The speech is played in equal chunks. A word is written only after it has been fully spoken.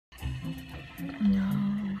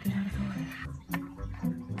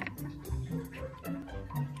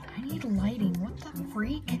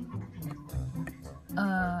freak.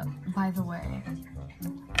 By the way,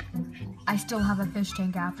 I still have a fish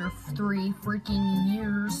tank after 3 freaking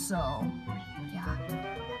years, so yeah.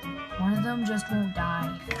 One of them just won't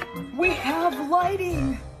die. We have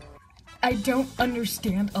lighting! I don't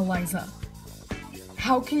understand, Eliza.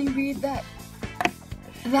 How can you be that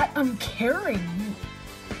uncaring?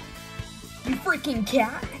 You freaking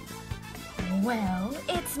cat! Well,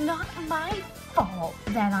 it's not my fault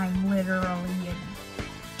that I'm literally a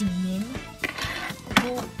demon.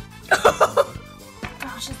 Well,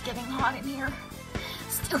 gosh, it's getting hot in here.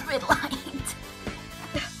 Stupid light.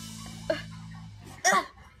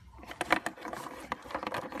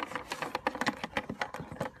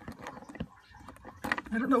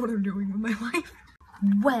 I don't know what I'm doing with my life.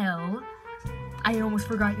 Well, I almost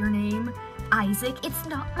forgot your name. Isaac, it's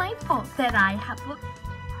not my fault that I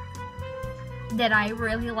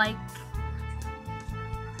really like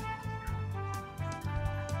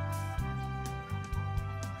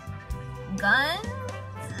guns.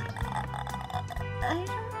 I don't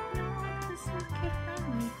know if this is kid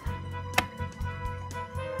friendly.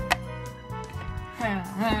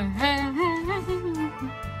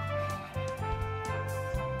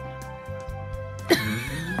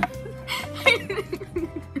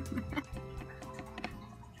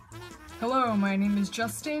 Hello, my name is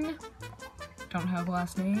Justin. Don't have a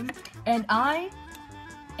last name. And I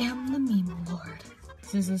am the Meme Lord.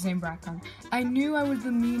 This is the same background. I knew I was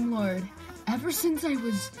the Meme Lord ever since I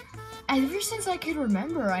could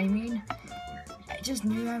remember. I mean, I just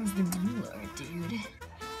knew I was the Meme Lord, dude.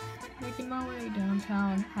 Making my way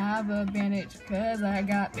downtown, have a bandage, cause I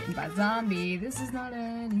got bitten by a zombie. This is not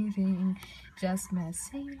anything, just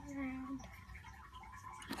messing around.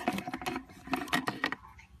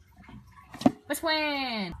 Let's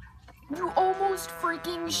win! You almost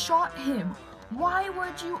freaking shot him. Why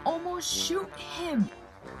would you almost shoot him?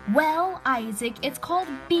 Well, Isaac, it's called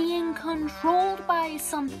being controlled by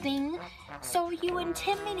something. So you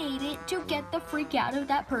intimidate it to get the freak out of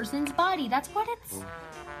that person's body. That's what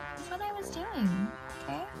I was doing,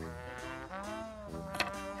 okay?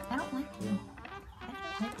 I don't like you. I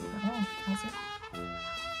don't like you at all, Isaac.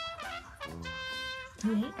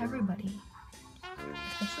 You hate everybody.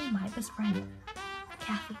 Especially my best friend,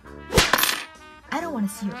 Kathy. I don't want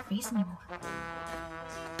to see your face anymore.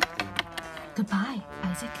 Goodbye,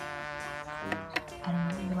 Isaac. I don't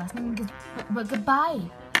know what your last name is, but goodbye.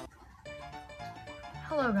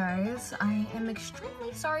 Hello guys, I am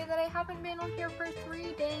extremely sorry that I haven't been on here for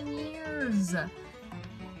 3 dang years.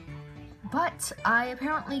 But I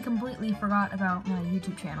apparently completely forgot about my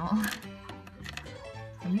YouTube channel.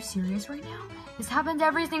 Are you serious right now? This happens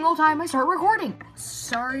every single time I start recording.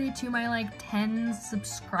 Sorry to my like 10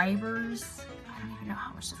 subscribers. I don't even know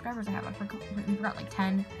how much subscribers I have. I completely forgot, like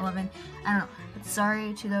 10, 11, I don't know. But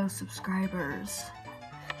sorry to those subscribers.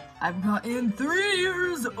 I've gotten 3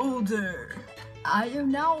 years older. I am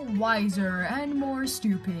now wiser and more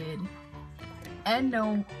stupid. And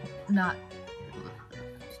no, not.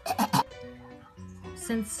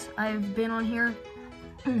 Since I've been on here,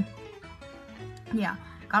 yeah,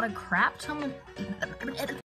 got a crap ton of